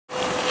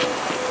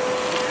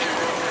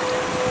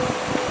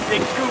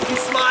Big goofy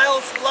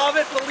smiles, love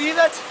it, believe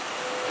it.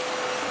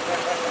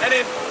 And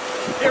then,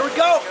 here we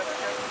go.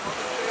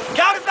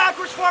 Count it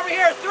backwards for me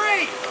here.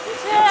 3, 2,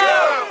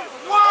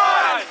 1.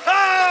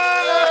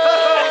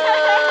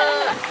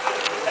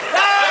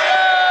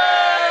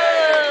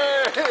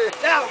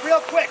 Now,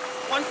 real quick,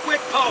 one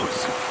quick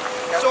pose.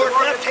 Sword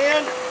left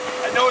hand.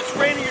 I know it's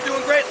raining, you're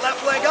doing great.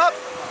 Left leg up.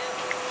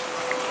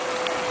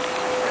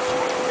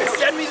 And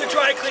send me the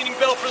dry cleaning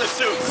bill for the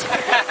suits.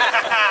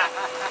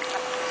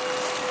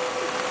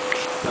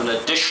 An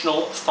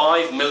additional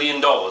 $5 million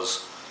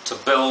to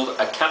build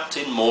a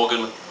Captain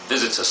Morgan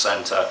visitor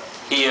centre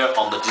here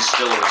on the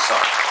distillery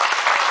site.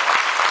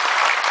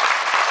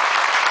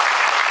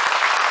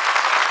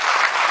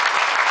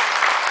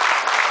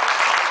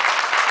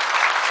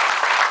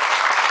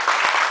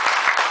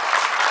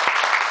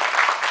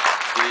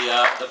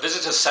 The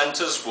visitor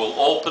centres will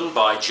open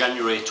by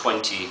January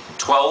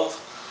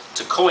 2012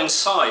 to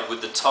coincide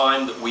with the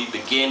time that we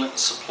begin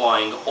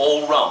supplying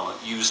all rum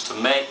used to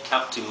make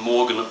Captain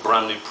Morgan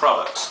branded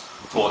products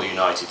for the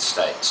United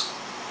States.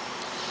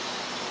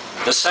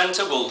 The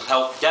centre will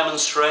help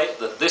demonstrate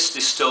that this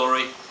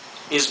distillery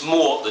is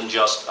more than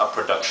just a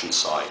production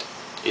site.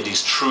 It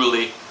is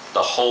truly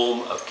the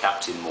home of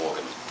Captain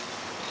Morgan.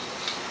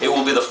 It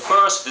will be the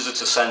first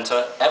visitor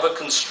centre ever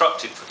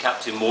constructed for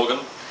Captain Morgan,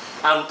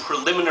 and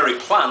preliminary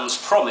plans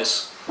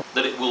promise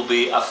that it will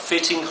be a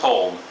fitting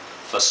home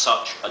for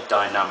such a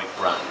dynamic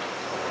brand.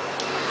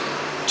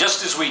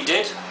 Just as we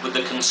did with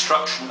the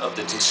construction of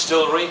the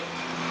distillery,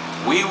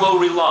 we will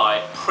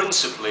rely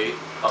principally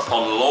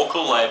upon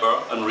local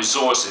labour and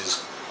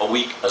resources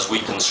as we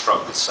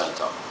construct this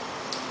centre.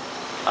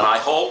 And I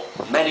hope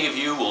many of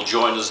you will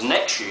join us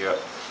next year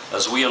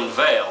as we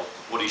unveil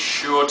what is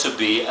sure to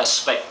be a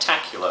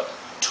spectacular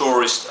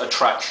tourist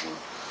attraction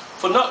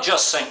for not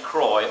just St.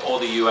 Croix or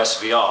the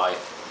USVI,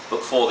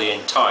 but for the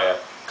entire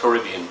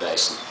Caribbean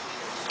basin.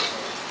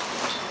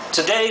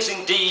 Today is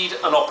indeed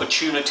an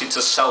opportunity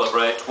to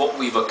celebrate what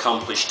we've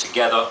accomplished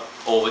together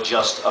over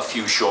just a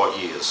few short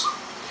years,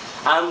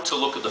 and to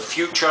look at the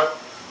future,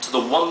 to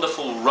the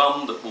wonderful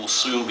rum that will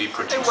soon be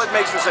produced. What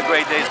makes this a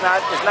great day is not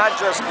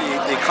just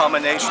the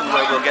culmination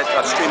where we'll get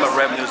a stream of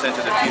revenues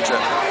into the future,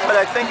 but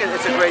I think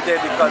it's a great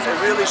day because it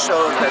really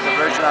shows that the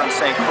Virgin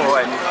Islands St.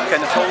 Croix can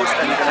host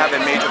and you can have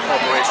a major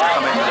corporation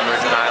come into the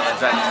Virgin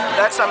Islands, and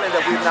that's something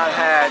that we've not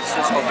had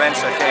since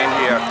Ovensa came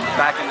here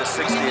back in the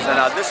 60s, and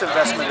now this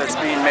investment that's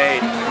being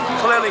made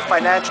clearly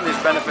financially is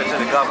benefit to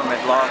the government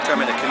long-term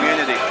in the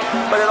community,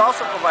 but it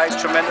also provides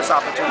tremendous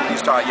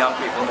opportunities to our young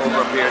people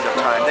over a period of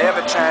time. They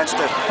have a chance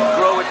to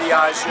grow with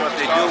Diageo if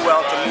they do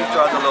well to move to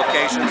other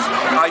locations.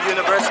 Our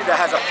university that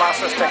has a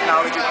process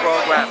technology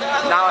program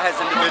now has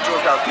individuals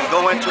that can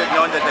go into it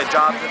knowing that their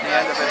job's at the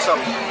end of it. So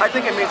I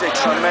think it means a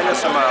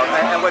tremendous amount.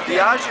 And what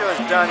Diageo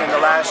has done in the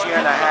last year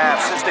and a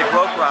half since they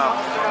broke ground,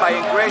 by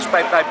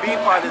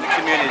being part of the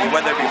community,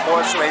 whether it be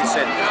horse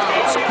racing,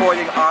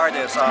 supporting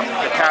artists,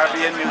 the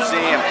Caribbean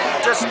Museum,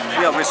 just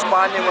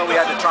responding when we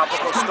had the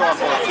tropical storm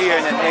both here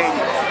and in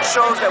Haiti,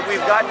 shows that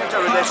we've gotten into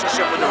a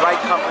relationship with the right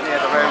company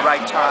at the very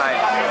right time.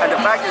 And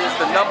the fact that it's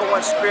the #1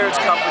 spirits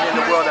company in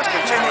the world that's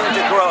continuing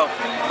to grow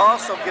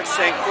also gives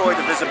St. Croix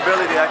the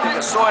visibility that I think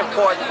is so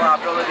important for our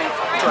ability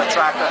to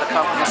attract other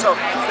companies. So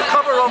the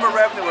cover over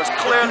revenue was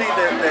clearly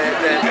the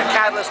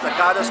catalyst that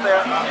got us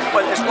there,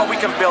 but it's what we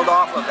can build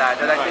off of that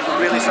I think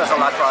really says a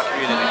lot for our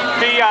community.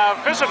 The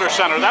visitor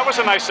center, that was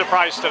a nice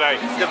surprise today.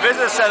 The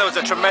visitor center was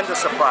a tremendous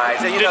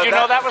surprise. And, Did you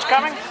know that was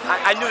coming?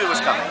 I knew it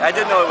was coming. I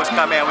did know it was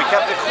coming, and we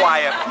kept it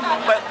quiet.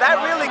 But that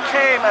really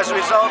came as a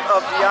result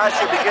of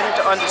Diageo beginning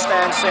to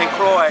understand St.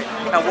 Croix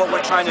and what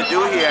we're trying to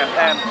do here,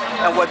 and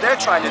what they're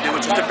trying to do,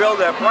 which is to build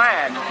their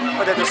brand.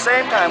 But at the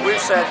same time,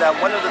 we've said that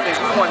one of the things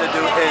we want to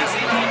do is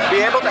be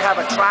able to have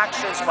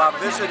attractions for our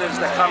visitors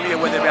that come here,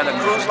 whether they be on a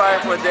cruise line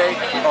for a day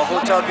or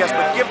hotel guests,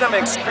 but give them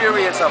an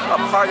experience of a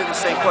part of the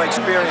St. Croix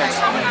experience.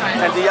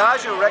 And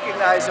Diageo,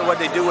 recognizing what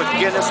they do with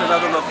Guinness and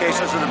other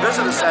locations in the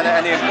visitor center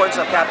and the importance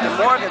of Captain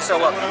Morgan, said,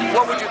 well,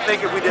 what would you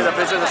think if we did a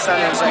visitor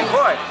center in St.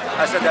 Croix?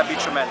 I said, that'd be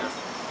tremendous.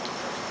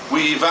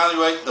 We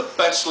evaluate the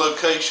best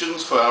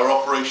locations for our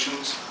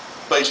operations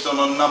based on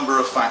a number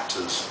of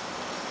factors.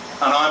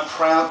 And I'm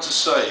proud to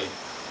say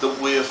that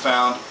we have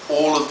found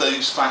all of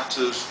these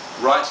factors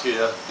right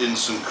here in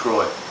St.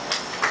 Croix.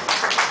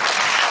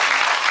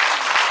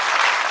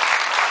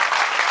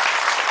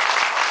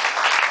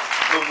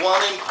 The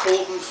one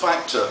important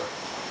factor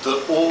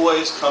that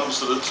always comes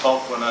to the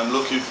top when I'm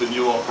looking for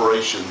new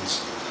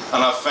operations,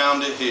 and I've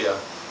found it here,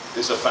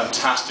 is a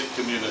fantastic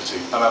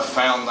community. And I've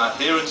found that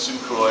here in St.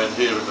 Croix and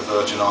here in the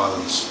Virgin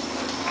Islands.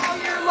 All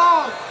year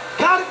long,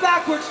 count it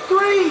backwards.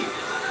 3,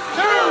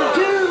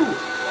 2,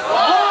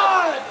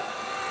 1.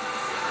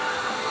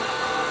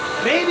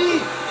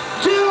 Maybe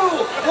 2,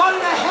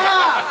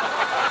 1.5.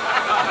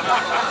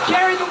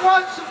 Carry the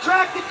 1,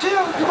 subtract the 2,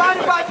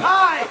 divided by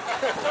pi.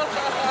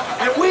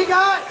 And we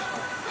got,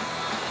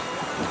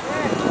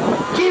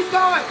 keep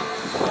going.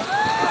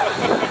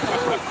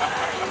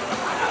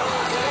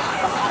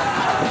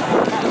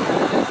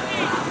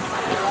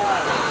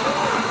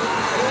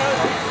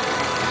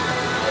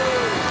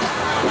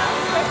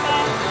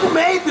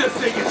 this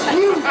thing. It's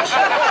huge.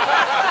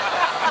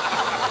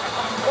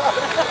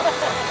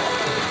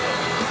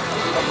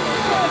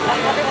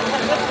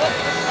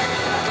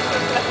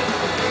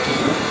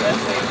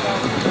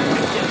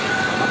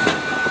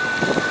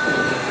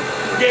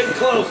 Getting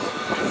close.